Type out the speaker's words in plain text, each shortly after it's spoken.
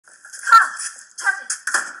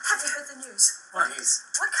What is?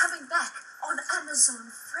 We're coming back on Amazon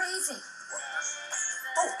FREEVEE.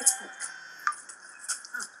 Oh, it's full.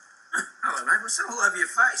 Hello, mate. What's all over your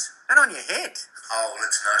face? And on your head. Oh, well,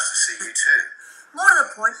 it's nice to see you too. More to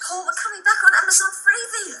the point, Paul, we're coming back on Amazon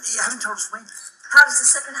FREEVEE. You haven't told us when. How does the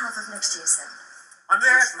second half of next year sound? I'm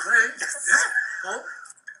there for me. Yeah. Paul?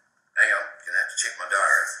 Hang on, gonna have to check my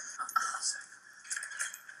diary.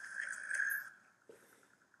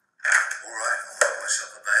 All right, I'll make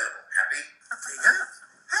myself available. Happy? There you go.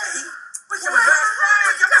 Hey, we're coming back.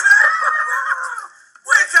 We're coming back.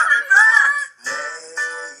 We're coming back.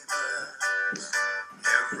 Neighbors,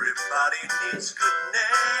 everybody needs good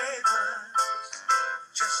neighbors.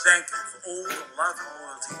 Just thank you for all the love and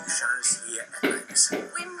loyalty you show us here at Neighbours.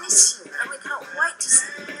 We miss you, and we can't wait to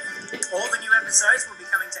see you. All the new episodes will be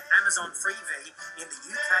coming to Amazon FREEVEE in the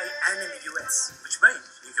UK and in the US, which means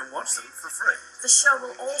you can watch them for free. The show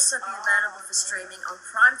will also be available for streaming on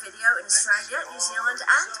Prime Video in Australia, New Zealand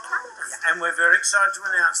and Canada. And we're very excited to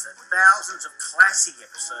announce that thousands of classic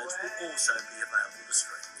episodes will also be available to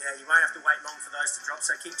stream. Yeah, you won't have to wait long for those to drop,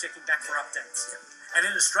 so keep checking back for updates. And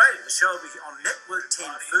in Australia, the show will be on Network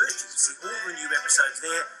 10 first. You can see all the new episodes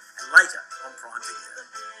there, and later on Prime Video.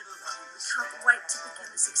 We can't wait to begin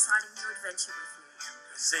this exciting new adventure with you.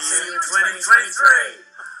 See you in 2023.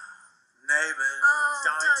 Neighbours, Oh,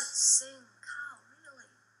 don't sing, Karl, really.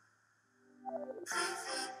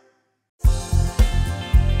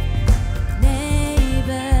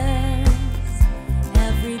 Neighbors,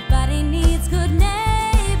 everybody needs good neighbors.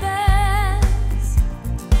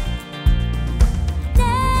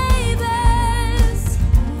 Neighbors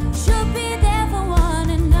should be there for one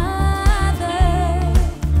another.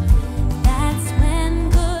 That's when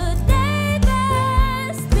good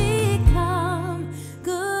neighbors become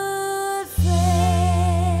good friends.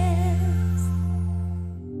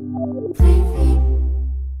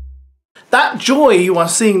 That joy you are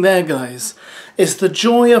seeing there, guys, is the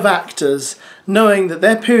joy of actors knowing that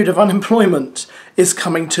their period of unemployment is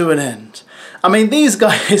coming to an end. I mean, these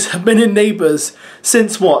guys have been in Neighbours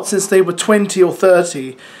since what? Since they were 20 or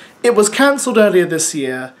 30. It was cancelled earlier this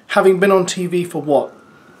year, having been on TV for what?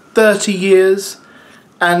 30 years?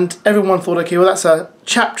 And everyone thought, okay, well, that's a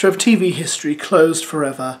chapter of TV history closed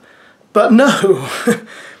forever. But no,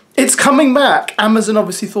 it's coming back. Amazon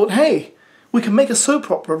obviously thought, hey, we can make a soap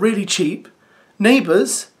opera really cheap.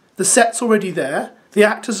 Neighbours, the set's already there, the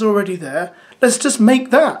actors are already there, let's just make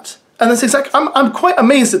that. And that's exactly, I'm quite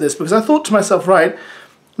amazed at this because I thought to myself, right,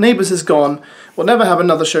 Neighbours is gone, we'll never have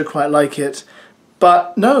another show quite like it.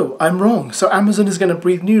 But no, I'm wrong. So Amazon is going to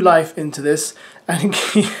breathe new life into this and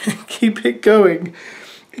keep it going.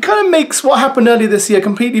 It kind of makes what happened earlier this year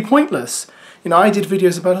completely pointless. You know, I did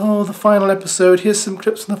videos about, oh, the final episode, here's some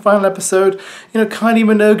clips from the final episode. You know, Kylie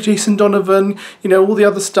Minogue, Jason Donovan, you know, all the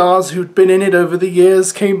other stars who'd been in it over the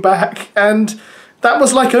years came back. And that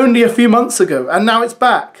was like only a few months ago. And now it's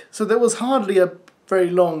back. So there was hardly a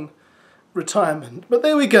very long retirement. But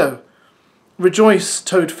there we go. Rejoice,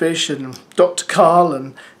 Toadfish and Dr. KARL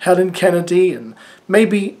and Helen Kennedy and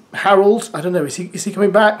maybe Harold. I don't know, is he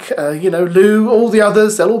coming back? You know, Lou, all the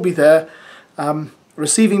others, they'll all be there.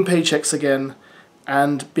 Receiving paychecks again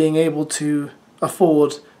and being able to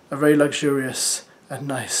afford a very luxurious and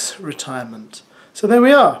nice retirement. So there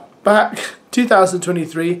we are, back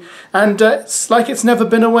 2023, and it's like it's never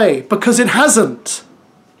been away, because it hasn't.